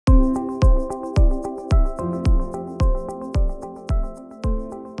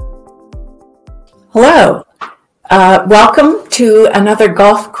Hello. Welcome to another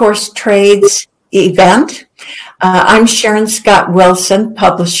Golf Course Trades event. I'm Sharon Scott Wilson,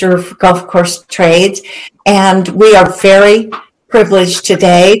 publisher of Golf Course Trades, and we are very privileged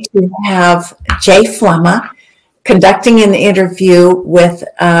today to have Jay Flemma conducting an interview with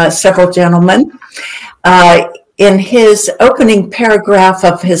several gentlemen. In his opening paragraph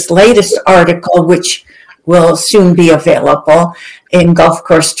of his latest article, which will soon be available in Golf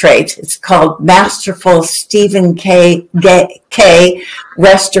Course Trades. It's called Masterful Stephen K.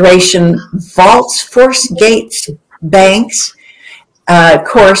 Restoration Vaults Forsgate Banks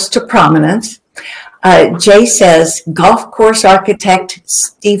Course to Prominence. Jay says golf course architect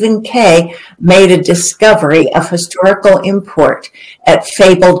Stephen K. made a discovery of historical import at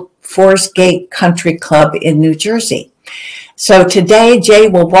fabled Forsgate Country Club in New Jersey. So today, Jay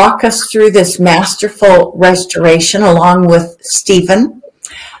will walk us through this masterful restoration along with Stephen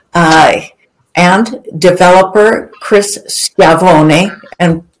and developer Chris Schiavone.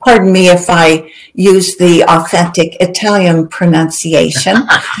 And pardon me if I use the authentic Italian pronunciation.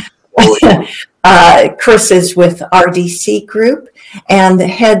 Chris is with RDC Group and the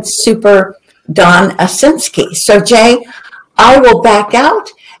head super Don Asinski. So Jay, I will back out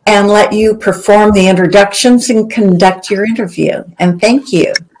and let you perform the introductions and conduct your interview. And thank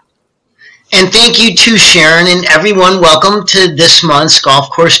you. And thank you too, Sharon, and everyone. Welcome to this month's Golf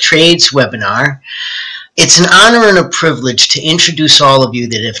Course Trades webinar. It's an honor and a privilege to introduce all of you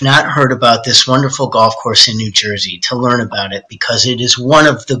that have not heard about this wonderful golf course in New Jersey to learn about it, because it is one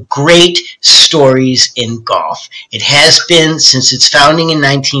of the great stories in golf. It has been since its founding in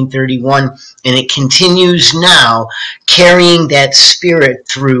 1931, and it continues now, carrying that spirit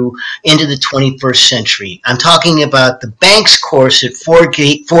through into the 21st century. I'm talking about the Banks course at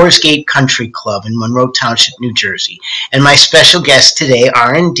Forsgate Country Club in Monroe Township, New Jersey. And my special guests today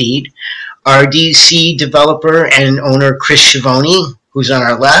are indeed RDC developer and owner Chris Schiavone, who's on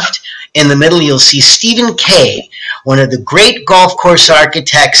our left. In the middle, you'll see Stephen K., one of the great golf course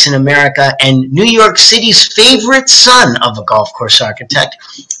architects in America and New York City's favorite son of a golf course architect,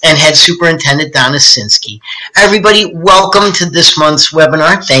 and head superintendent Don Asinski. Everybody, welcome to this month's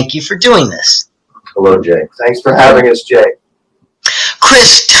webinar. Thank you for doing this. Hello, Jay. Thanks for having us, Jay.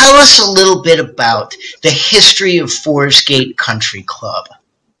 Chris, tell us a little bit about the history of Forsgate Country Club.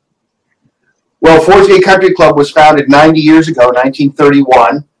 Well, Forsgate Country Club was founded 90 years ago,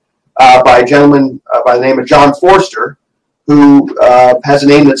 1931, by a gentleman by the name of John Forster, who has a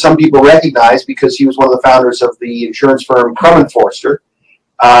name that some people recognize because he was one of the founders of the insurance firm Crum & Forster.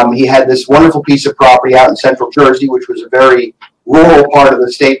 He had this wonderful piece of property out in central Jersey, which was a very rural part of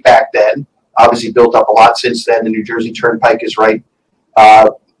the state back then. Obviously built up a lot since then. The New Jersey Turnpike is right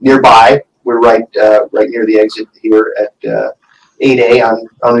nearby. We're right near the exit here at 8A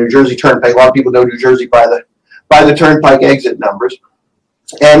on the New Jersey Turnpike. A lot of people know New Jersey by the Turnpike exit numbers.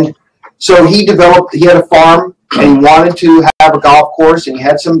 And so he had a farm, and he wanted to have a golf course, and he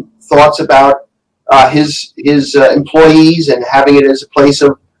had some thoughts about his employees and having it as a place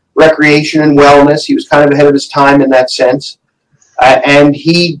of recreation and wellness. He was kind of ahead of his time in that sense. And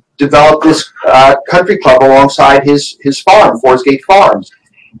he developed this country club alongside his farm, Forsgate Farms.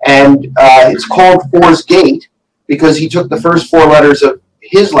 And it's called Forsgate because he took the first four letters of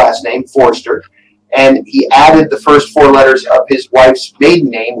his last name, Forster, and he added the first four letters of his wife's maiden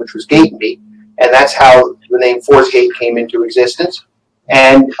name, which was Gatenby, and that's how the name Forsgate came into existence.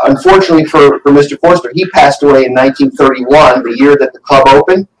 And unfortunately for Mr. Forster, he passed away in 1931, the year that the club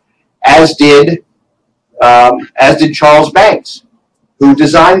opened, as did Charles Banks, who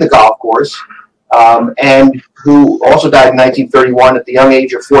designed the golf course, and who also died in 1931 at the young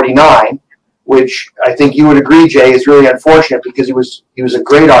age of 49. Which I think you would agree, Jay, is really unfortunate because he was a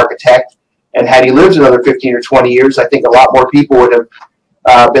great architect, and had he lived another 15 or 20 years, I think a lot more people would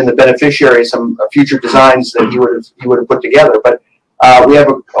have been the beneficiary of some future designs that he would have put together. But we have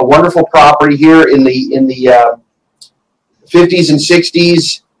a wonderful property here in the 50s and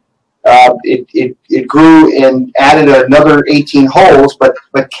 60s. It grew and added another 18 holes, but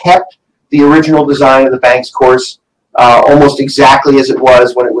kept the original design of the Banks course almost exactly as it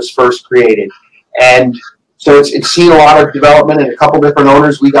was when it was first created. And so it's seen a lot of development, and a couple different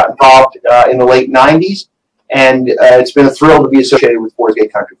owners. We got involved in the late 90s, and it's been a thrill to be associated with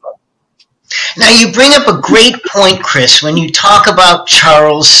Forsgate Country Club. Now, you bring up a great point, Chris, when you talk about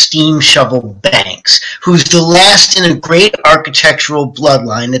Charles Steam Shovel Banks, who's the last in a great architectural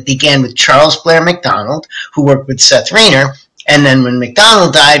bloodline that began with Charles Blair McDonald, who worked with Seth Rayner, and then when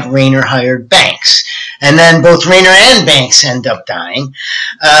McDonald died, Rayner hired Banks. And then both Rayner and Banks end up dying.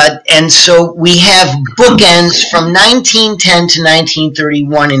 And so we have bookends from 1910 to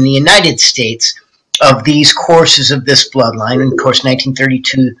 1931 in the United States of these courses of this bloodline. And of course,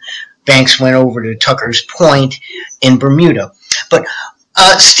 1932, Banks went over to Tucker's Point in Bermuda. But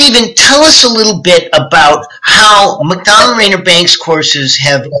Stephen, tell us a little bit about how McDonald Rayner Banks courses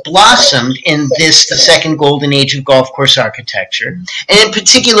have blossomed in the second golden age of golf course architecture. And in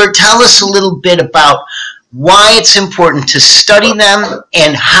particular, tell us a little bit about why it's important to study them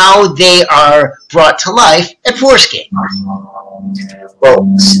and how they are brought to life at Forsgate.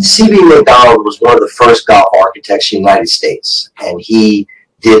 Well, C.B. McDonald was one of the first golf architects in the United States, and he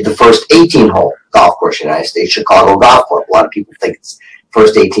did the first 18-hole golf course in the United States, Chicago Golf Club. A lot of people think it's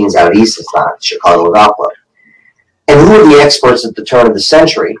first 18s out east. It's not. Chicago Golf Club. And who were the experts at the turn of the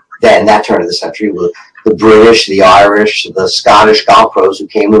century? Then, that turn of the century, were the British, the Irish, the Scottish golf pros who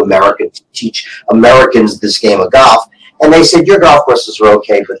came to America to teach Americans this game of golf. And they said, your golf courses are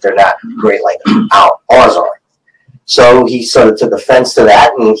okay, but they're not great like ours are. So he sort of took offense to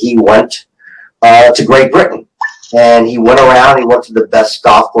that, and he went to Great Britain. And he went around, he went to the best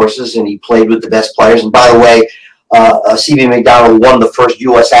golf courses, and he played with the best players. And by the way, C.B. McDonald won the first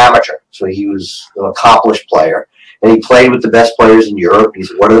U.S. amateur, so he was an accomplished player. And he played with the best players in Europe. He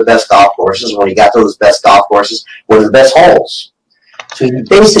said, what are the best golf courses? When he got to those best golf courses, what are the best holes? So he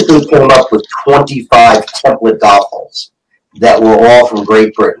basically came up with 25 template golf holes that were all from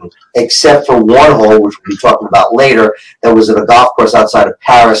Great Britain, except for one hole, which we'll be talking about later, that was at a golf course outside of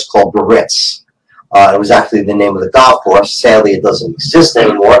Paris called Biarritz. It was actually the name of the golf course. Sadly, it doesn't exist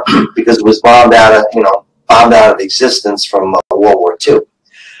anymore because it was bombed out of existence from World War II.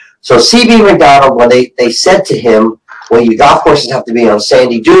 So C.B. McDonald, when they said to him, well, your golf courses have to be on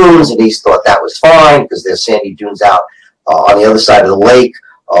sandy dunes, and he thought that was fine because there's sandy dunes out on the other side of the lake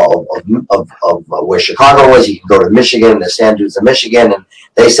of where Chicago was. You can go to Michigan, and there's sand dunes in Michigan, and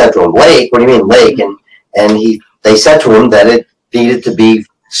they said to him, lake? What do you mean lake? And they said to him that it needed to be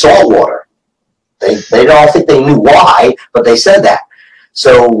salt water. They don't think they knew why, but they said that.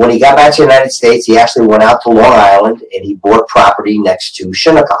 So when he got back to the United States, he actually went out to Long Island, and he bought property next to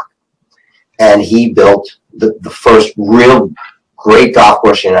Shinnecock. And he built the first real great golf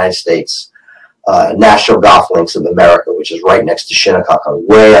course in the United States, National Golf Links of America, which is right next to Shinnecock,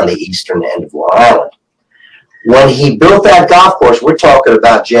 way on the eastern end of Long Island. When he built that golf course, we're talking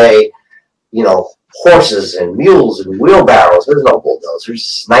about, Jay, horses and mules and wheelbarrows. There's no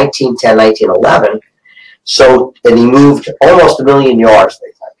bulldozers. 1910, 1911. So, and he moved almost 1 million yards, they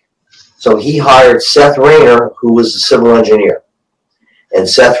think. So he hired Seth Rayner, who was a civil engineer. And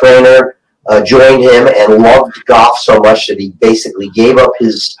Seth Rayner joined him and loved golf so much that he basically gave up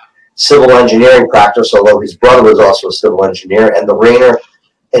his civil engineering practice, although his brother was also a civil engineer, and the Rayner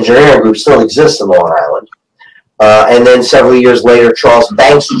Engineering Group still exists in Long Island. And then several years later, Charles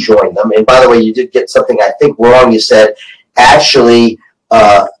Banks joined them. And by the way, you did get something I think wrong. You said, actually,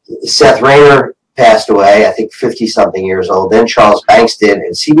 Seth Rayner passed away, I think 50-something years old. Then Charles Banks did.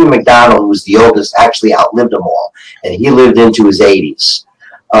 And C.B. McDonald, who was the oldest, actually outlived them all. And he lived into his 80s.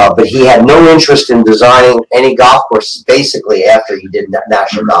 But he had no interest in designing any golf courses, basically, after he did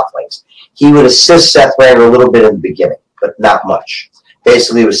National Golf Links. He would assist Seth Rayner a little bit in the beginning, but not much.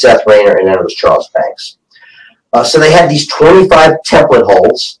 Basically, it was Seth Rayner, and then it was Charles Banks. So they had these 25 template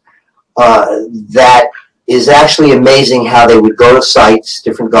holes. That is actually amazing how they would go to sites,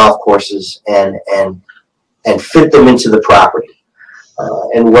 different golf courses, and fit them into the property.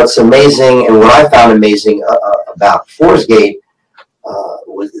 And what's amazing, and what I found amazing about Forsgate,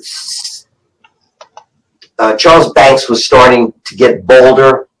 was Charles Banks was starting to get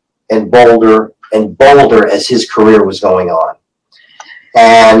bolder and bolder and bolder as his career was going on.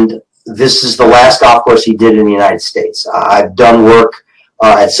 And this is the last golf course he did in the United States. I've done work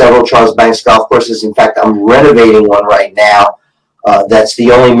at several Charles Banks golf courses. In fact, I'm renovating one right now. That's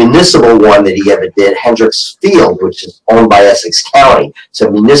the only municipal one that he ever did, Hendricks Field, which is owned by Essex County. It's a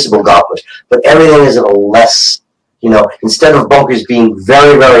municipal golf course. But everything is at a less, instead of bunkers being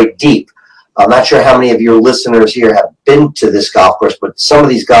very, very deep. I'm not sure how many of your listeners here have been to this golf course, but some of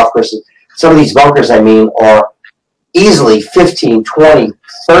these golf courses, some of these bunkers, are easily 15, 20,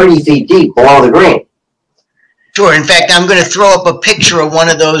 30 feet deep below the green. Sure. In fact, I'm going to throw up a picture of one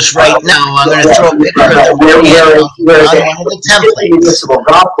of those right now. I'm going to throw a picture of one of the templates. Municipal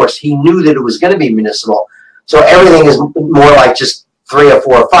golf course, he knew that it was going to be municipal, so everything is more like just 3 or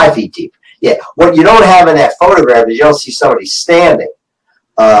 4 or 5 feet deep. Yeah, what you don't have in that photograph is you don't see somebody standing.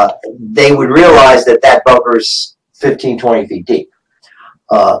 They would realize that that bunker's 15, 20 feet deep.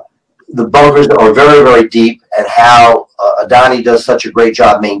 The bunkers are very, very deep, and how Adani does such a great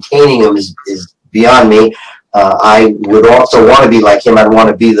job maintaining them is beyond me. I would also want to be like him. I'd want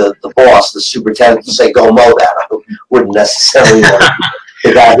to be the boss, the superintendent, to say, go mow that. I wouldn't necessarily want to be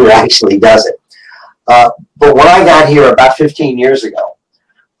the guy who actually does it. But when I got here about 15 years ago,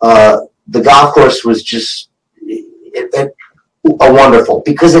 the golf course was just wonderful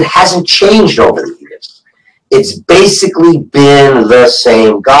because it hasn't changed over the years. It's basically been the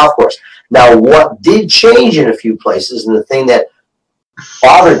same golf course. Now, what did change in a few places, and the thing that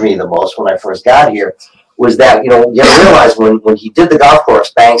bothered me the most when I first got here, was that, you gotta realize when he did the golf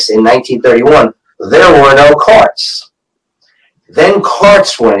course, Banks, in 1931, there were no carts. Then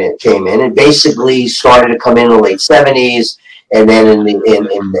carts came in and basically started to come in the late 70s, and then in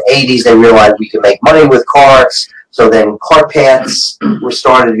the 80s they realized we could make money with carts, so then cart paths were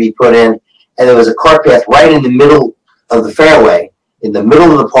started to be put in, and there was a cart path right in the middle of the fairway, in the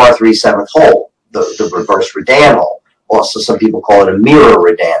middle of the par 3 7th hole, the reverse Redan hole. Also, some people call it a mirror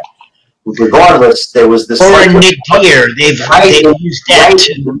Redan. Regardless, there was this... Or a nadir. They've used that right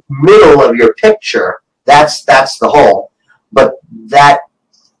in the middle of your picture. That's the hole. But that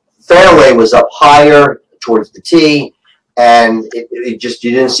fairway was up higher towards the tee, and you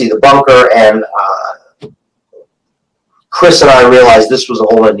didn't see the bunker. And Chris and I realized this was a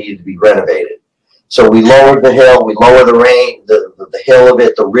hole that needed to be renovated. So we lowered the hill, we lowered the hill of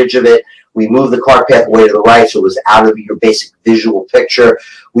it, the ridge of it. We moved the cart path way to the right so it was out of your basic visual picture.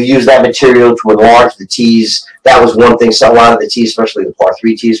 We used that material to enlarge the tees. That was one thing. So a lot of the tees, especially the par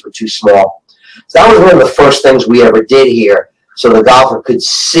 3 tees, were too small. So that was one of the first things we ever did here, so the golfer could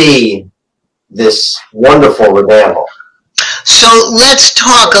see this wonderful Redan hole. So let's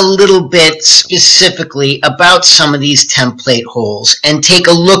talk a little bit specifically about some of these template holes and take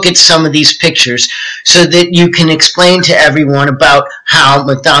a look at some of these pictures so that you can explain to everyone about how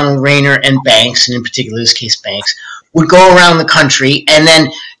McDonald, Rayner, and Banks, and in particular this case Banks, would go around the country, and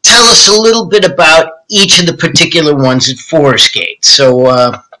then tell us a little bit about each of the particular ones at Forsgate.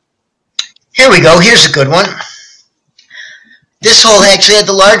 So here we go. Here's a good one. This hole actually had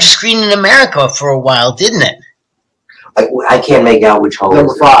the largest green in America for a while, didn't it? I can't make out which hole.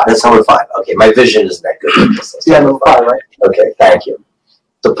 Number 5. That's number 5. Okay, my vision isn't that good. Yeah, number 5, right? Okay, thank you.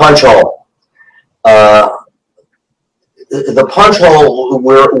 The punch hole. The punch hole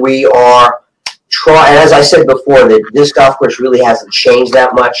where we are trying, as I said before, that this golf course really hasn't changed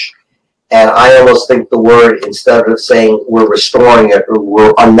that much. And I almost think the word, instead of saying we're restoring it,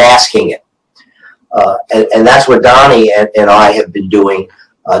 we're unmasking it. And that's what Donnie and I have been doing.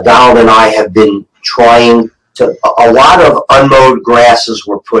 Donald and I have been trying to, a lot of unmowed grasses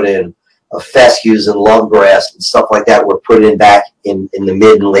were put in, fescues and love grass and stuff like that were put in back in the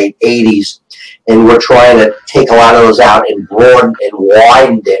mid and late 80s. And we're trying to take a lot of those out and broaden and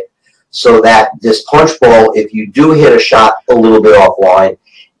widened it so that this punch ball, if you do hit a shot a little bit offline,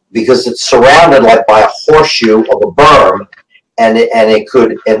 because it's surrounded like by a horseshoe of a berm, and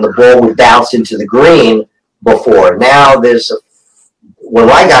the ball would bounce into the green before. Now when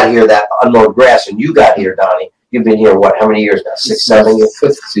I got here, that unmowed grass, and you got here, Donnie, you've been here, what, how many years now? 6, 7 years?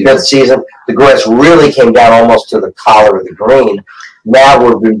 Fifth season. The grass really came down almost to the collar of the green. Now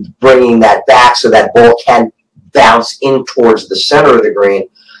we've been bringing that back so that ball can bounce in towards the center of the green,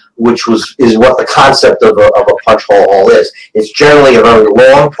 which is what the concept of a punch hole is. It's generally a very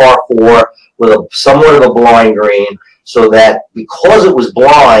long par 4 with somewhat of a blind green, so that because it was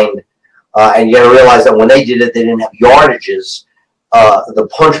blind, and you got to realize that when they did it, they didn't have yardages. The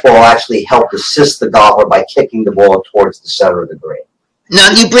punch ball actually helped assist the golfer by kicking the ball towards the center of the green. Now,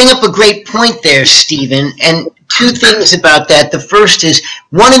 you bring up a great point there, Stephen, and two things about that. The first is,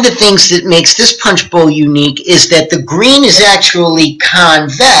 one of the things that makes this punch bowl unique is that the green is actually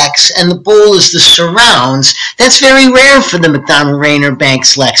convex and the bowl is the surrounds. That's very rare for the McDonald Rayner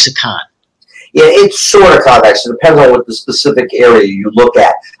Banks lexicon. Yeah, it's sort of convex. It depends on what the specific area you look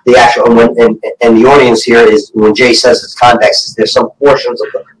at. The actual, and the audience here is, when Jay says it's convex, there's some portions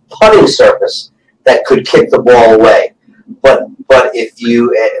of the putting surface that could kick the ball away. But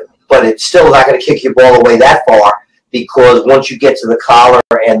it's still not going to kick your ball away that far, because once you get to the collar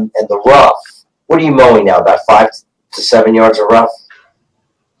and the rough, what are you mowing now? About 5 to 7 yards of rough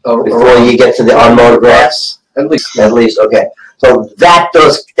before you get to the unmowed grass. At least, okay. So that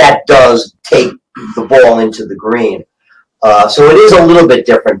does take the ball into the green. So it is a little bit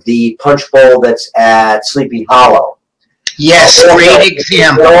different. The punch bowl that's at Sleepy Hollow. Yes, great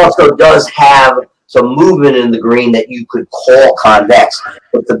example. It also does have some movement in the green that you could call convex.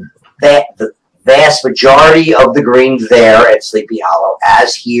 But the vast majority of the green there at Sleepy Hollow,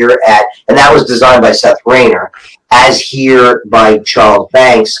 as here at, and that was designed by Seth Rayner, as here by Charles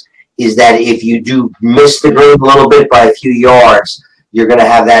Banks, is that if you do miss the green a little bit by a few yards, you're going to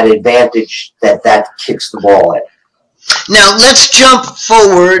have that advantage that kicks the ball in. Now, let's jump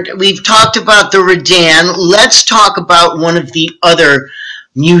forward. We've talked about the Redan. Let's talk about one of the other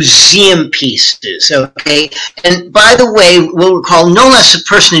museum pieces, okay? And by the way, we'll recall no less a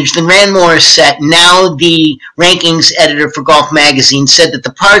personage than Rand Morissette, now the rankings editor for Golf Magazine, said that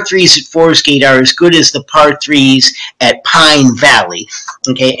the par 3s at Forsgate are as good as the par 3s at Pine Valley,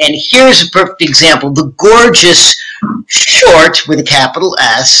 okay? And here's a perfect example, the gorgeous short with a capital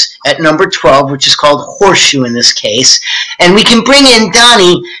S at number 12, which is called Horseshoe in this case. And we can bring in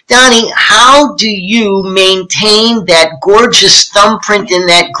Donnie. Donnie, how do you maintain that gorgeous thumbprint in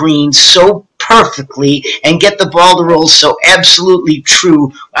that green so perfectly and get the ball to roll so absolutely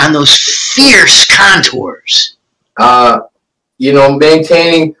true on those fierce contours?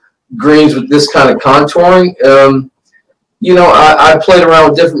 Maintaining greens with this kind of contouring, I played around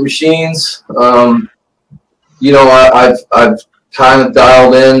with different machines. I've kind of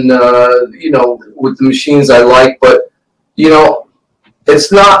dialed in, with the machines I like, but,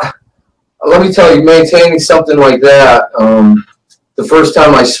 it's not, let me tell you, maintaining something like that, the first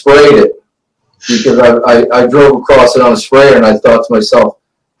time I sprayed it, because I drove across it on a sprayer, and I thought to myself,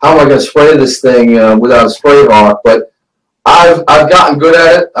 how am I going to spray this thing without a spray hawk? But I've gotten good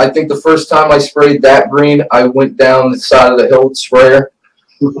at it. I think the first time I sprayed that green, I went down the side of the hill with the sprayer.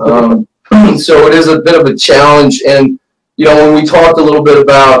 So it is a bit of a challenge. And, when we talked a little bit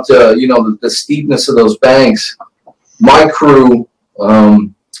about, the steepness of those banks, my crew,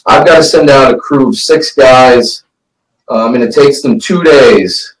 I've got to send out a crew of 6 guys, and it takes them 2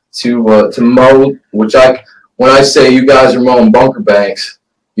 days to mow, which when I say you guys are mowing bunker banks,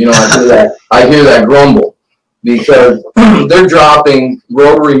 I hear that grumble, because they're dropping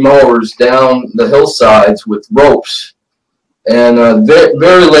rotary mowers down the hillsides with ropes, and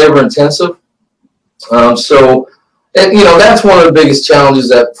very labor intensive. That's one of the biggest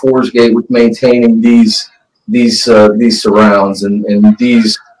challenges at Forsgate with maintaining these surrounds and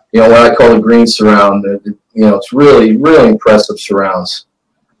these, what I call the green surround. It's really, really impressive surrounds.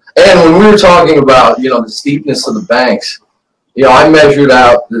 And when we were talking about, the steepness of the banks, I measured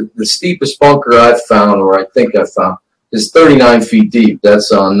out the steepest bunker I've found, or I think I've found, is 39 feet deep.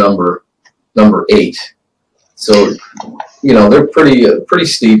 That's on number 8. So, they're pretty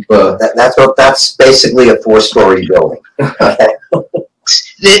steep. That's basically a 4-story building.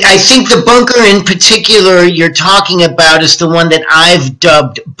 I think the bunker in particular you're talking about is the one that I've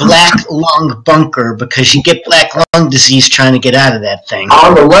dubbed Black Lung Bunker, because you get black lung disease trying to get out of that thing.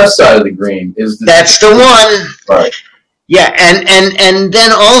 On the left side of the green is that's the one. Right. Yeah, and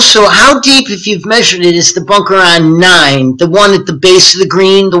then also, how deep, if you've measured it, is the bunker on 9, the one at the base of the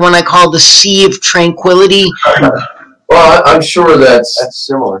green, the one I call the Sea of Tranquility? Well, I'm sure that's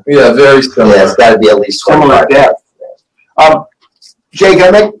similar. Yeah, very similar. Yeah, it's got to be at least Similar depth. Jay,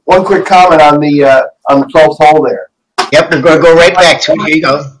 can I make one quick comment on the 12th hole there? Yep, we're going to go right back to it. Here you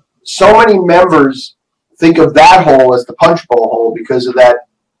go. So many members think of that hole as the punch bowl hole because of that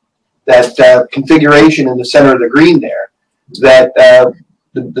configuration in the center of the green there. That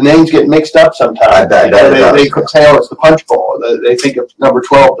the names get mixed up sometimes. They could say, oh, it's the punch bowl. They think of number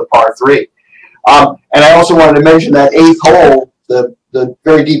 12, the par 3. And I also wanted to mention that 8th hole, the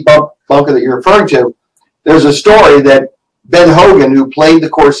very deep bunker that you're referring to. There's a story that Ben Hogan, who played the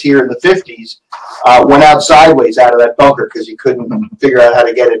course here in the 50s, went out sideways out of that bunker because he couldn't figure out how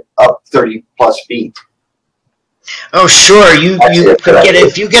to get it up 30-plus feet. Oh, sure. You forget it.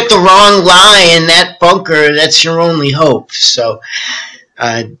 If you get the wrong lie in that bunker, that's your only hope. So,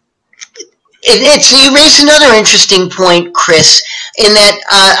 you raise another interesting point, Chris, in that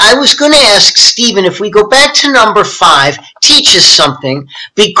I was going to ask Stephen, if we go back to number 5, teach us something,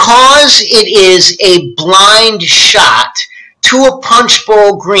 because it is a blind shot to a punch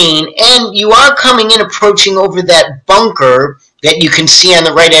bowl green, and you are coming in approaching over that bunker that you can see on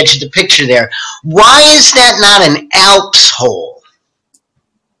the right edge of the picture there. Why is that not an Alps hole?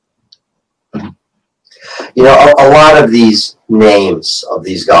 A lot of these names of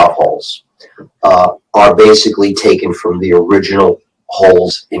these golf holes are basically taken from the original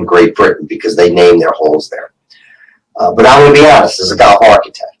holes in Great Britain, because they named their holes there. But I'm going to be honest, as a golf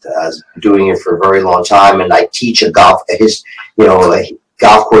architect, I've been doing it for a very long time, and I teach a golf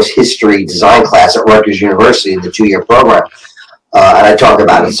course history design class at Rutgers University in the 2-year program. And I talk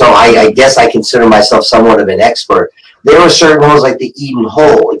about it. So I guess I consider myself somewhat of an expert. There are certain holes like the Eden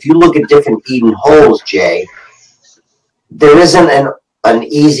hole. If you look at different Eden holes, Jay, there isn't an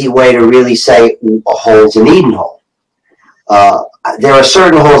easy way to really say a hole's an Eden hole. There are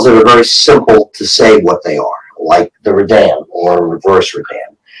certain holes that are very simple to say what they are, like the Redan or reverse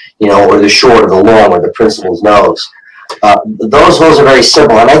Redan, or the short or the long or the principal's nose. Those holes are very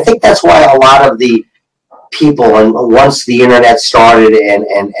simple, and I think that's why a lot of the people, and once the internet started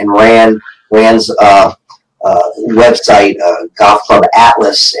and Rand's website, Golf Club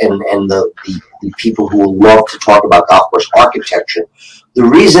Atlas, and the people who love to talk about golf course architecture. The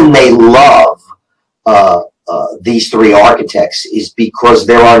reason they love these three architects is because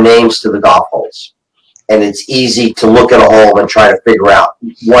there are names to the golf holes. And it's easy to look at a hole and try to figure out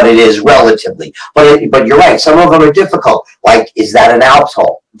what it is relatively. But you're right, some of them are difficult. Like, is that an Alps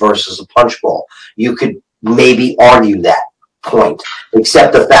hole versus a punch bowl? You could maybe argue that point,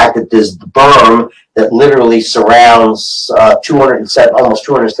 except the fact that there's the berm that literally surrounds almost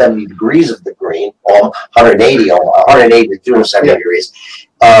 270 degrees of the green, 180 to 270 degrees.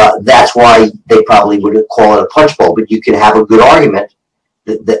 That's why they probably would call it a punch bowl. But you could have a good argument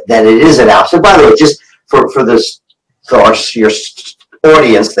that it is an Alps. And by the way, just for your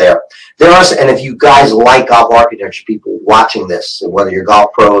audience there are, and if you guys like golf architecture, people watching this, whether you're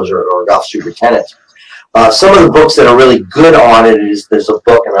golf pros or golf superintendents, some of the books that are really good on it there's a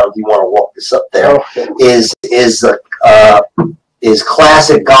book, and I don't know if you want to walk this up there, is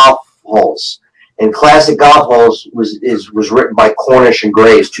Classic Golf Holes. And Classic Golf Holes was written by Cornish and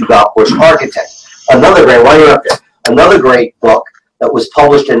Graves, two golf course architects. Another great book that was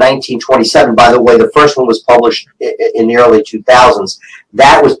published in 1927. By the way, the first one was published in the early 2000s.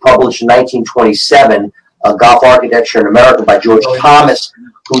 That was published in 1927, Golf Architecture in America by George Thomas,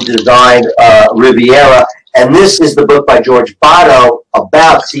 who designed Riviera. And this is the book by George Botto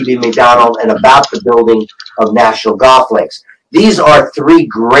about C.B. McDonald and about the building of National Golf Links. These are three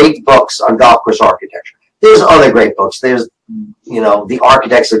great books on golf course architecture. There's other great books. There's, The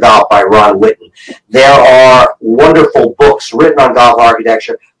Architects of Golf by Ron Whitten. There are wonderful books written on golf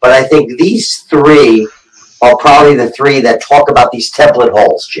architecture, but I think these three are probably the three that talk about these template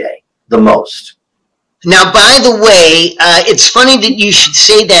holes, Jay, the most. Now, by the way, it's funny that you should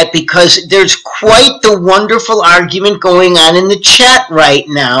say that, because there's quite the wonderful argument going on in the chat right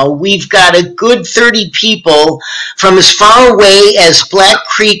now. We've got a good 30 people from as far away as Black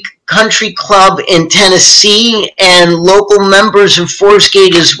Creek Country Club in Tennessee and local members of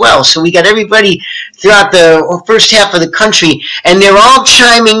Forsgate as well. So we got everybody throughout the first half of the country, and they're all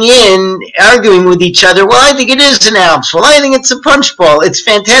chiming in, arguing with each other. Well, I think it is an Alps. Well, I think it's a punch ball. It's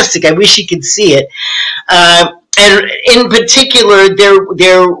fantastic. I wish you could see it. And in particular,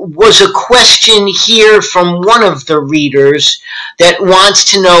 there was a question here from one of the readers that wants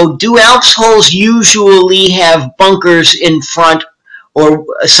to know, do Alps holes usually have bunkers in front or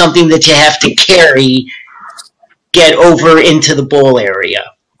something that you have to get over into the bowl area?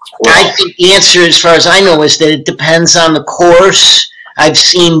 Well, I think the answer, as far as I know, is that it depends on the course. I've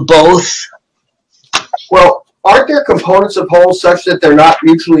seen both. Well, aren't there components of holes such that they're not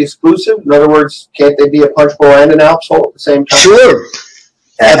mutually exclusive? In other words, can't they be a punch bowl and an Alps hole at the same time? Sure.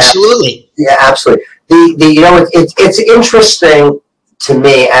 Absolutely. Yeah, absolutely. It's interesting to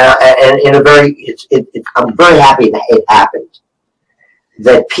me, and in a very, I'm very happy that it happened,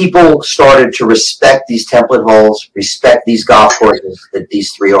 that people started to respect these template holes, respect these golf courses that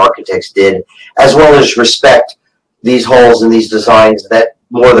these three architects did, as well as respect these holes and these designs that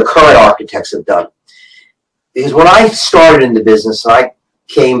more of the current architects have done. Because when I started in the business, I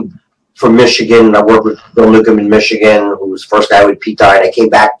came from Michigan, and I worked with Bill Newcomb in Michigan, who was the first guy with Pete Dye, and I came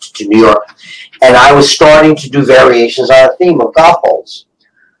back to New York, and I was starting to do variations on a theme of golf holes.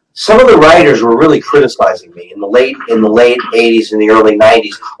 Some of the writers were really criticizing me in the late 80s and the early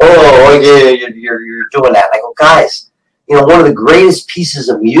 90s. Oh, you're doing that. And I go, guys, one of the greatest pieces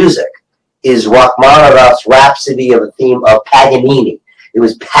of music is Rachmaninoff's Rhapsody of a theme of Paganini. It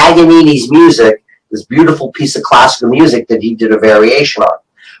was Paganini's music, this beautiful piece of classical music that he did a variation on.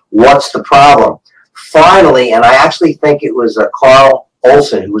 What's the problem? Finally, and I actually think it was Carl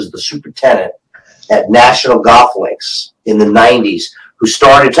Olson, who was the superintendent at National Golf Links in the 90s, who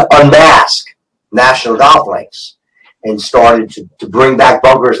started to unmask National Golf Links and started to bring back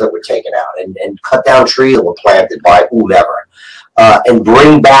bunkers that were taken out and cut down trees that were planted by whoever, and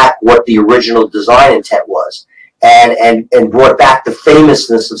bring back what the original design intent was, and brought back the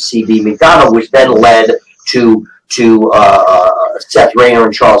famousness of C.B. McDonald, which then led to Seth Rayner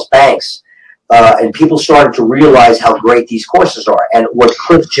and Charles Banks. And people started to realize how great these courses are. And what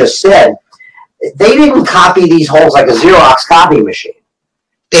Cliff just said, they didn't copy these holes like a Xerox copy machine.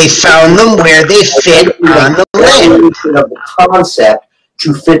 They found them where they fit on the land. Of the concept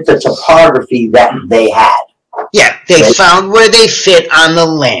to fit the topography that they had. Yeah, they found where they fit on the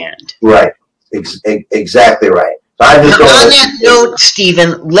land. Right, exactly right. So now, on that note,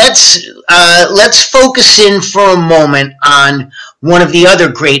 Stephen, let's focus in for a moment on one of the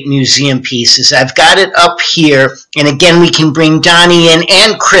other great museum pieces. I've got it up here, and again, we can bring Donnie in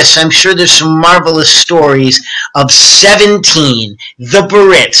and Chris. I'm sure there's some marvelous stories of 17, the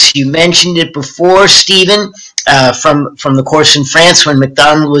Barrettes. You mentioned it before, Stephen, from the course in France when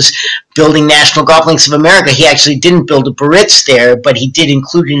McDonald was building National Golf Links of America. He actually didn't build a Barrettes there, but he did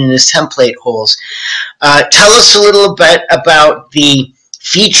include it in his template holes. Tell us a little bit about the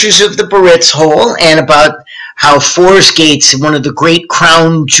features of the Barrettes hole and about how Forsgate's one of the great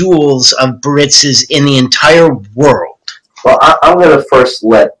crown jewels of Barrettes in the entire world. Well, I'm going to first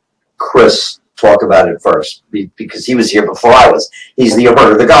let Chris talk about it first, because he was here before I was. He's the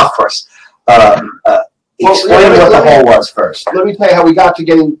owner of the golf course. Explain what the hole was first. Let me tell you how we got to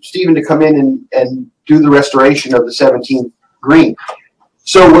getting Stephen to come in and do the restoration of the 17th green.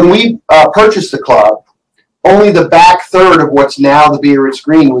 So when we purchased the club, only the back third of what's now the Biarritz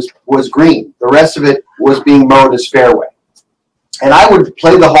Green was green. The rest of it was being mowed as fairway. And I would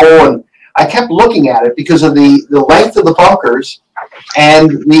play the hole, and I kept looking at it because of the length of the bunkers and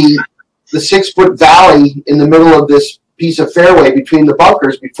the 6-foot valley in the middle of this piece of fairway between the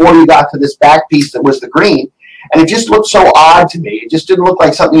bunkers before you got to this back piece that was the green. And it just looked so odd to me. It just didn't look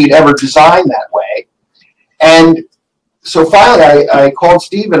like something you'd ever design that way. And so finally I called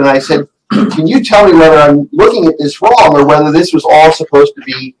Stephen and I said, can you tell me whether I'm looking at this wrong or whether this was all supposed to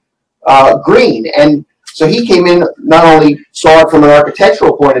be green? And so he came in, not only saw it from an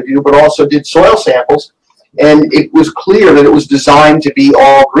architectural point of view, but also did soil samples. And it was clear that it was designed to be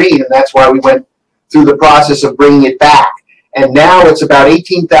all green, and that's why we went through the process of bringing it back. And now it's about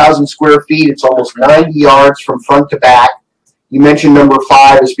 18,000 square feet. It's almost 90 yards from front to back. You mentioned number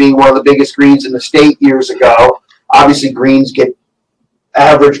 5 as being one of the biggest greens in the state years ago. Obviously, greens get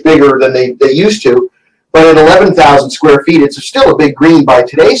average bigger than they used to. But at 11,000 square feet, it's still a big green by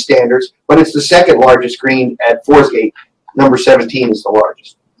today's standards, but it's the second largest green at Forsgate. Number 17 is the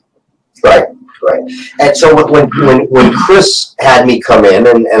largest. Right, right. And so when Chris had me come in,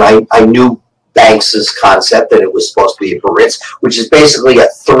 and I knew Banks's concept that it was supposed to be a Barrettes, which is basically a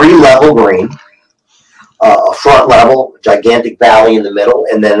 3-level green, a front level, gigantic valley in the middle,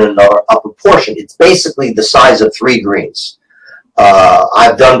 and then another upper portion. It's basically the size of 3 greens.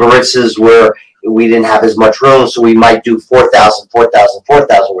 I've done Barrettes where we didn't have as much room, so we might do 4,000, 4,000,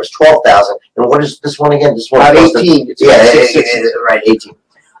 4,000, whereas 12,000. And what is this one again? This one? About 18. Right, 18.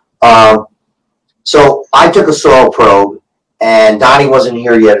 So I took a soil probe, and Donnie wasn't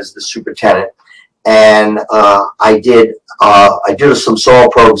here yet as the superintendent, and I did some soil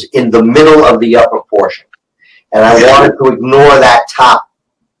probes in the middle of the upper portion, and I wanted to ignore that top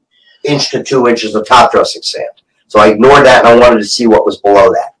 1 to 2 inches of top dressing sand. So I ignored that, and I wanted to see what was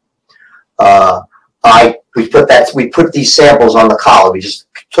below that. We put these samples on the collar. We just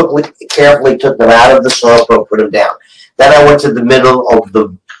carefully took them out of the soil probe, put them down. Then I went to the middle of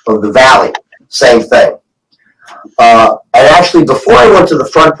the valley. Same thing. And actually, before I went to the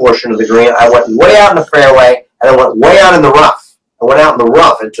front portion of the green, I went way out in the fairway, and I went way out in the rough. I went out in the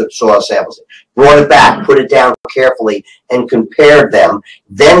rough and took soil samples, brought it back, put it down carefully, and compared them.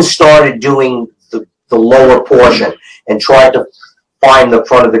 Then started doing the lower portion and tried to find the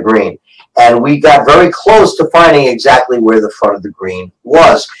front of the green. And we got very close to finding exactly where the front of the green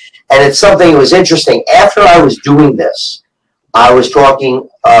was. And it's something that was interesting. After I was doing this, I was talking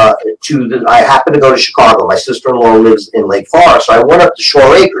I happened to go to Chicago. My sister-in-law lives in Lake Forest. So I went up to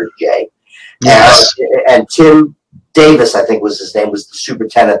Shore Acres, Jay. Yes. And Tim Davis, I think was his name, was the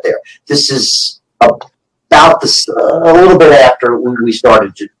superintendent there. This is about a little bit after we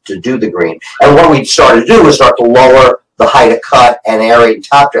started to do the green. And what we started to do was start to lower the height of cut and aerate and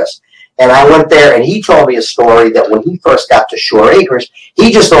top dress. And I went there, and he told me a story that when he first got to Shore Acres,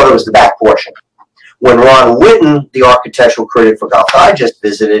 he just thought it was the back portion. When Ron Whitten, the architectural critic for Golf Digest,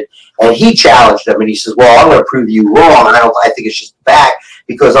 visited, and he challenged him, and he says, well, I'm going to prove you wrong. I think it's just the back,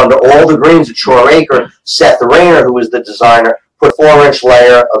 because under all the greens at Shore Acre, Seth Rayner, who was the designer, put a 4-inch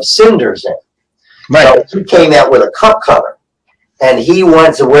layer of cinders in. Right. So he came out with a cup cutter, and he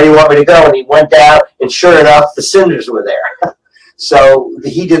went to, where do you want me to go? And he went down, and sure enough, the cinders were there. So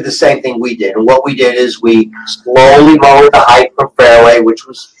he did the same thing we did. And what we did is we slowly lowered the height from fairway, which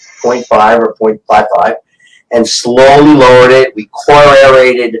was 0.5 or 0.55, and slowly lowered it. We core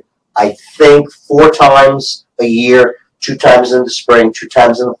aerated, I think, 4 times a year, 2 times in the spring, 2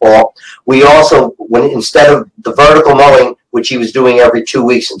 times in the fall. We also, instead of the vertical mowing, which he was doing every 2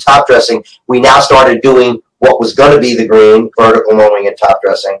 weeks and top dressing, we now started doing what was going to be the green, vertical mowing and top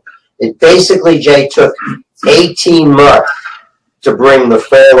dressing. It basically, Jay, took 18 months to bring the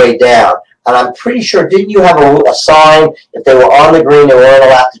fairway down. And I'm pretty sure, didn't you have a sign, if they were on the green, they weren't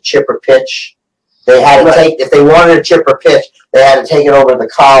allowed to chip or pitch? They had to take, if they wanted to chip or pitch, they had to take it over the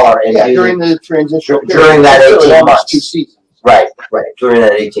collar and do during the transition during that 18 months. 2 seasons. Right, during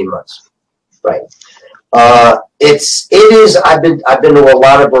that 18 months. Right. It is. I've been to a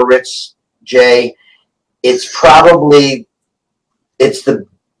lot of Barrett's, Jay. It's probably,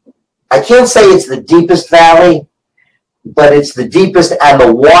 I can't say it's the deepest valley, but it's the deepest and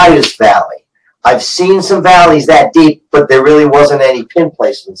the widest valley. I've seen some valleys that deep, but there really wasn't any pin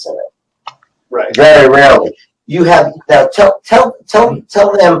placements in it. Right. Very rarely. You have, now tell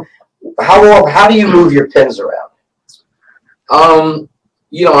them how do you move your pins around?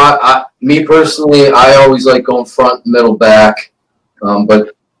 You know, me personally, I always like going front, middle, back.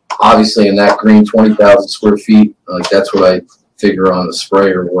 But obviously in that green, 20,000 square feet, like that's what I figure on the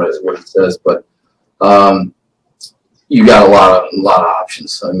spray or what it says. But you got a lot of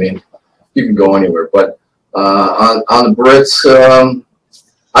options. I mean, you can go anywhere. But on the Brits,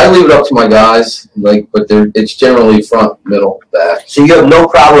 I leave it up to my guys. But it's generally front, middle, back. So you have no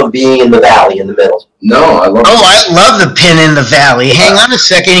problem being in the valley in the middle. No, I love. Oh, I love the pin in the valley. Hang on a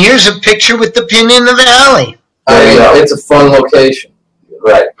second. Here's a picture with the pin in the valley. I mean, it's a fun location.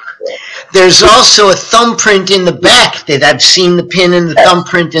 Right. There's also a thumbprint in the back that I've seen the pin and the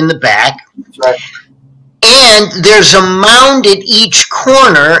thumbprint in the back. Right. And there's a mound at each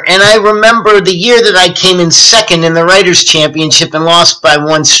corner, and I remember the year that I came in second in the Writers' Championship and lost by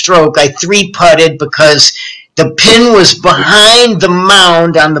 1 stroke, I 3-putted because the pin was behind the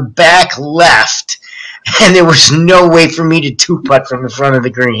mound on the back left, and there was no way for me to 2-putt from the front of the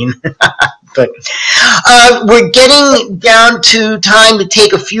green. But we're getting down to time to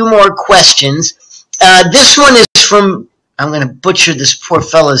take a few more questions. This one is from, I'm going to butcher this poor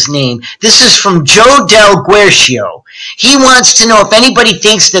fella's name. This is from Joe Del Guercio. He wants to know if anybody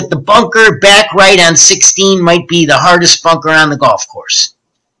thinks that the bunker back right on 16 might be the hardest bunker on the golf course.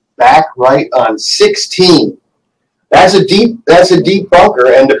 Back right on 16. That's a deep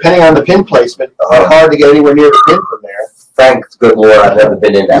bunker, and depending on the pin placement, hard to get anywhere near the pin from there. Thank good Lord, I've never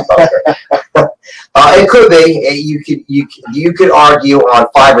been in that bunker. It could be. You could argue on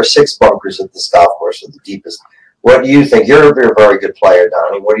 5 or 6 bunkers at this golf course are the deepest. What do you think? You're a very good player,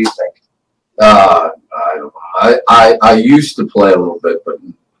 Donnie. What do you think? I used to play a little bit,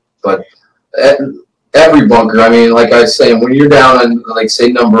 but every bunker. I mean, like I was saying, when you're down on, like, say,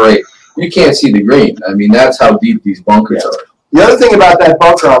 number 8, you can't see the green. I mean, that's how deep these bunkers are. The other thing about that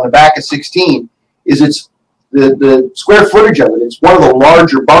bunker on the back of 16 is it's the square footage of it. It's one of the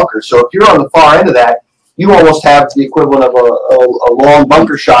larger bunkers. So if you're on the far end of that, you almost have the equivalent of a long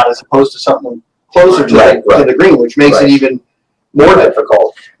bunker shot as opposed to something closer to the green, which makes it even more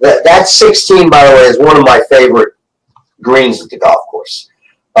difficult. That 16, by the way, is one of my favorite greens at the golf course.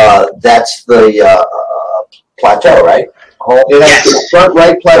 That's the plateau, right? It has the front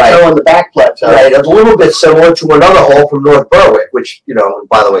right plateau and the back plateau. Right, it's a little bit similar to another hole from North Berwick, which, you know,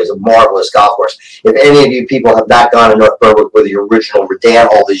 by the way, is a marvelous golf course. If any of you people have not gone to North Berwick with the original Redan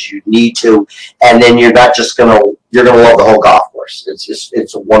hole, as you need to, and then you're not just you're gonna love the whole golf course.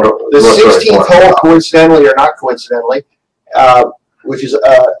 It's a wonderful. The 16th hole, coincidentally or not coincidentally, which is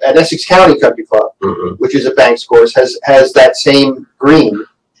at Essex County Country Club, which is a Banks course, has that same green.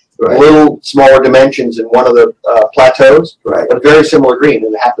 Right. Little smaller dimensions in one of the plateaus, but a very similar green,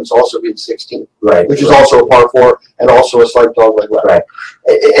 and it happens to also be in 16, which is also a par 4 and also a slight dogleg left. Right.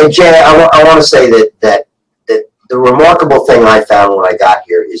 And Jay, I want to say that the remarkable thing I found when I got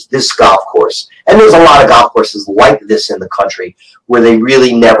here is this golf course, and there's a lot of golf courses like this in the country where they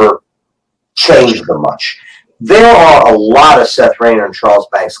really never changed them much. There are a lot of Seth Rayner and Charles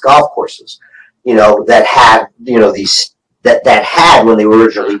Banks golf courses, you know, that had, you know, these. That had, when they were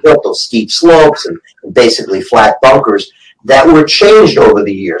originally built, those steep slopes and basically flat bunkers that were changed over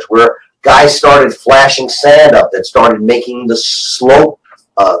the years, where guys started flashing sand up that started making the slope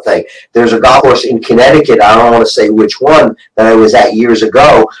thing. There's a golf course in Connecticut, I don't want to say which one, that I was at years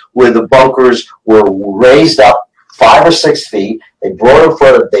ago, where the bunkers were raised up 5 or 6 feet. They brought them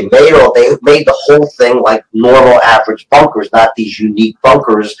further. They made the whole thing like normal average bunkers, not these unique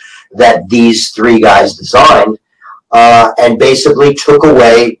bunkers that these 3 guys designed. And basically took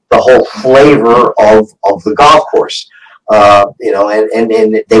away the whole flavor of the golf course. You know,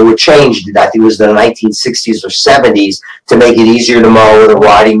 and they were changed, I think it was the 1960s or 70s, to make it easier to mow with a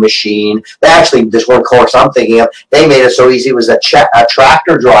riding machine. They actually, this one course I'm thinking of, they made it so easy it was a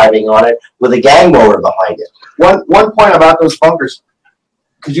tractor driving on it with a gang mower behind it. One point about those bunkers,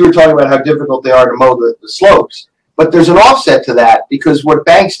 because you were talking about how difficult they are to mow the slopes, but there's an offset to that, because what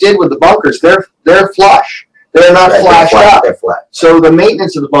Banks did with the bunkers, they're flush. They're not flashed up. They're flat. So the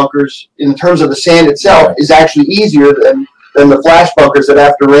maintenance of the bunkers, in terms of the sand itself, is actually easier than than the flash bunkers that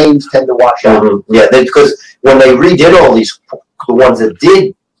after rains tend to wash out. Mm-hmm. Yeah, because when they redid all these, the ones that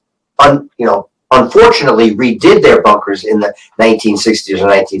did, unfortunately redid their bunkers in the 1960s or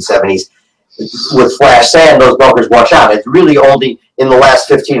 1970s, with flash sand, those bunkers wash out. It's really only in the last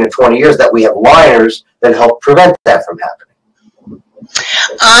 15 or 20 years that we have liners that help prevent that from happening.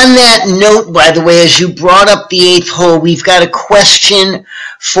 On that note, by the way, as you brought up the 8th hole, we've got a question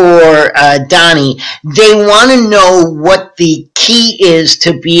for Donnie. They want to know what the key is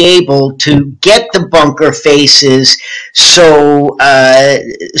to be able to get the bunker faces so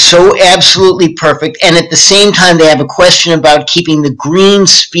absolutely perfect, and at the same time they have a question about keeping the green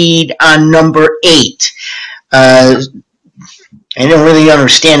speed on number 8. I don't really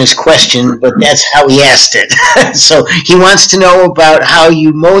understand his question, but that's how he asked it. So he wants to know about how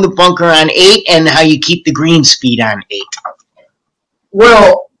you mow the bunker on 8 and how you keep the green speed on 8.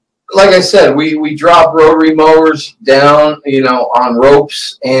 Well, like I said, we drop rotary mowers down, on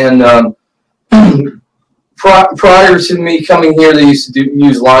ropes, and prior to me coming here, they used to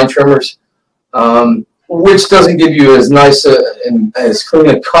use line trimmers, which doesn't give you as nice and as clean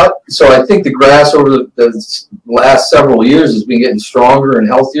a cut. So I think the grass over the last several years has been getting stronger and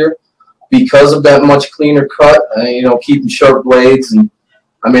healthier because of that much cleaner cut, keeping sharp blades. And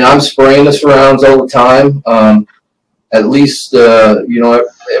I mean, I'm spraying the surrounds all the time. At least,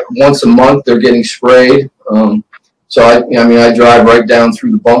 once a month they're getting sprayed. So I drive right down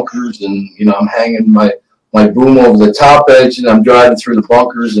through the bunkers, and, I'm hanging my boom over the top edge, and I'm driving through the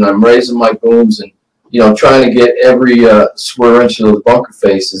bunkers, and I'm raising my booms, and trying to get every square inch of those bunker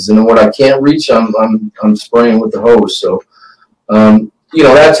faces. And then what I can't reach, I'm spraying with the hose. So,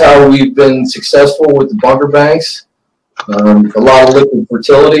 that's how we've been successful with the bunker banks. A lot of liquid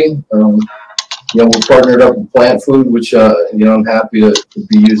fertility. We partnered up with Plant Food, which, I'm happy to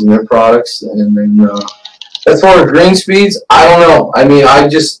be using their products. And then as far as green speeds, I don't know. I mean, I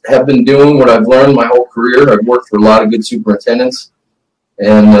just have been doing what I've learned my whole career. I've worked for a lot of good superintendents.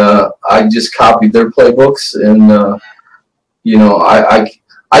 And I just copied their playbooks, and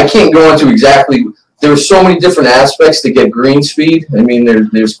I can't go into exactly. There's so many different aspects to get green speed. I mean,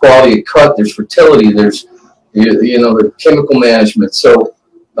 there's quality of cut, there's fertility, there's the chemical management, so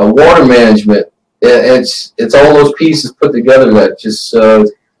water management. It's all those pieces put together that just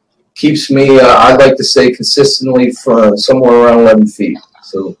keeps me. I'd like to say consistently for somewhere around 11 feet.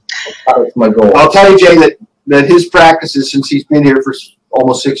 So that's my goal. I'll tell you, Jay, that his practices since he's been here for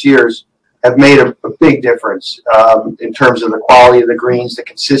almost 6 years have made a big difference in terms of the quality of the greens, the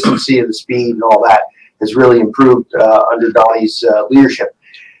consistency of the speed, and all that has really improved under Donnie's leadership.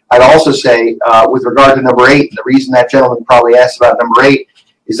 I'd also say with regard to number 8, the reason that gentleman probably asked about number 8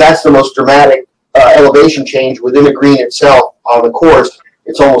 is that's the most dramatic elevation change within a green itself on the course.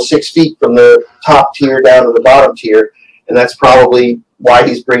 It's almost 6 feet from the top tier down to the bottom tier, and that's probably why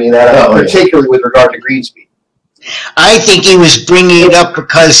he's bringing that up, particularly with regard to green speed. I think he was bringing it up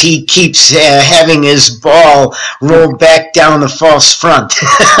because he keeps having his ball roll back down the false front.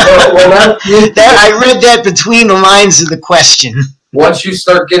 I read that between the lines of the question. Once you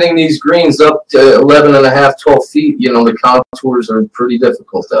start getting these greens up to 11 and a half, 12 feet, the contours are pretty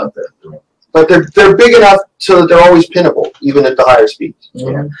difficult out there. But they're big enough so that they're always pinnable, even at the higher speeds.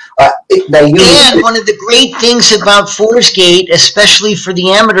 Yeah. And one of the great things about Forsgate, especially for the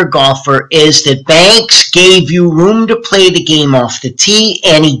amateur golfer, is that Banks gave you room to play the game off the tee,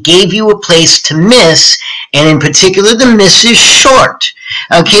 and he gave you a place to miss, and in particular, the miss is short.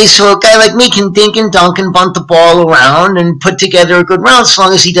 Okay, so a guy like me can dink and dunk and bunt the ball around and put together a good round, as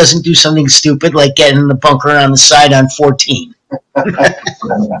long as he doesn't do something stupid like getting in the bunker on the side on 14.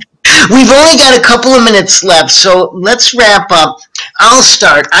 We've only got a couple of minutes left, so let's wrap up. I'll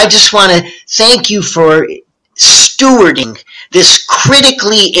start. I just want to thank you for stewarding this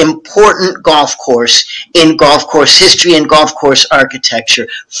critically important golf course in golf course history and golf course architecture.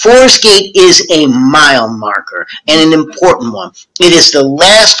 Forsgate is a mile marker and an important one. It is the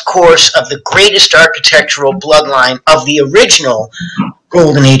last course of the greatest architectural bloodline of the original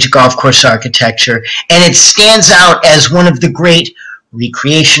golden age of golf course architecture, and it stands out as one of the great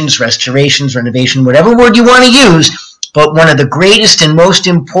recreations, restorations, renovation, whatever word you want to use, but one of the greatest and most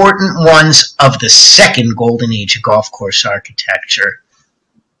important ones of the second golden age of golf course architecture.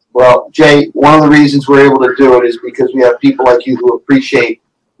 Well, Jay, one of the reasons we're able to do it is because we have people like you who appreciate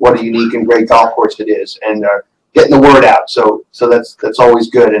what a unique and great golf course it is, and getting the word out. So that's always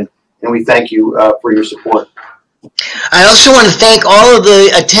good, and we thank you for your support. I also want to thank all of the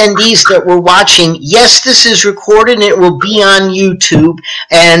attendees that were watching. Yes, this is recorded and it will be on YouTube.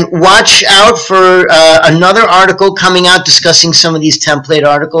 And watch out for another article coming out discussing some of these template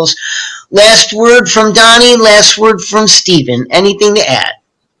articles. Last word from Donnie, last word from Stephen. Anything to add?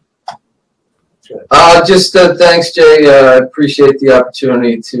 Thanks, Jay. I appreciate the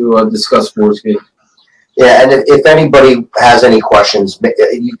opportunity to discuss Forsgate. Yeah, and if anybody has any questions,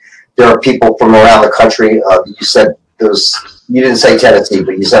 there are people from around the country. You said you didn't say Tennessee,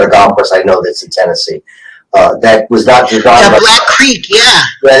 but you said a golf course. I know that's in Tennessee. That was not designed by Black Creek, yeah.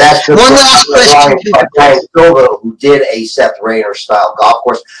 Yeah, that's one last question. Brian Silva, who did a Seth Rayner style golf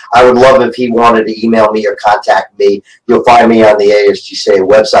course. I would love if he wanted to email me or contact me. You'll find me on the ASGCA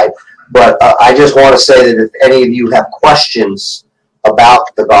website. But I just want to say that if any of you have questions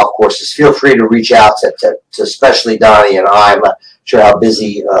about the golf courses, feel free to reach out to especially Donnie and I. I'm not sure how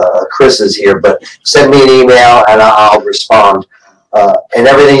busy Chris is here, but send me an email and I'll respond. And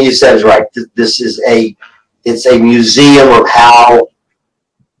everything you said is right. It's a museum of how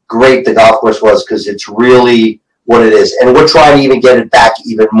great the golf course was, because it's really what it is. And we're trying to even get it back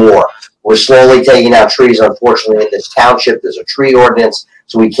even more. We're slowly taking out trees. Unfortunately, in this township, there's a tree ordinance,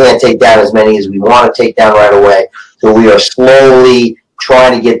 so we can't take down as many as we want to take down right away. So we are slowly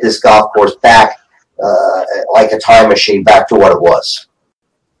trying to get this golf course back, like a time machine, back to what it was.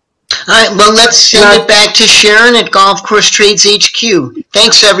 All right, well, let's send it back to Sharon at Golf Course Trades HQ.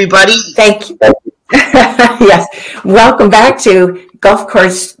 Thanks, everybody. Thank you. Yes. Welcome back to Golf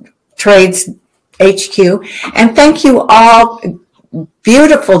Course Trades HQ. And thank you all.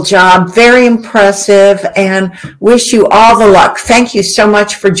 Beautiful job. Very impressive. And wish you all the luck. Thank you so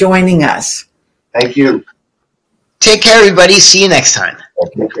much for joining us. Thank you. Take care, everybody. See you next time.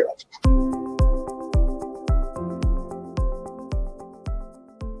 Thank you.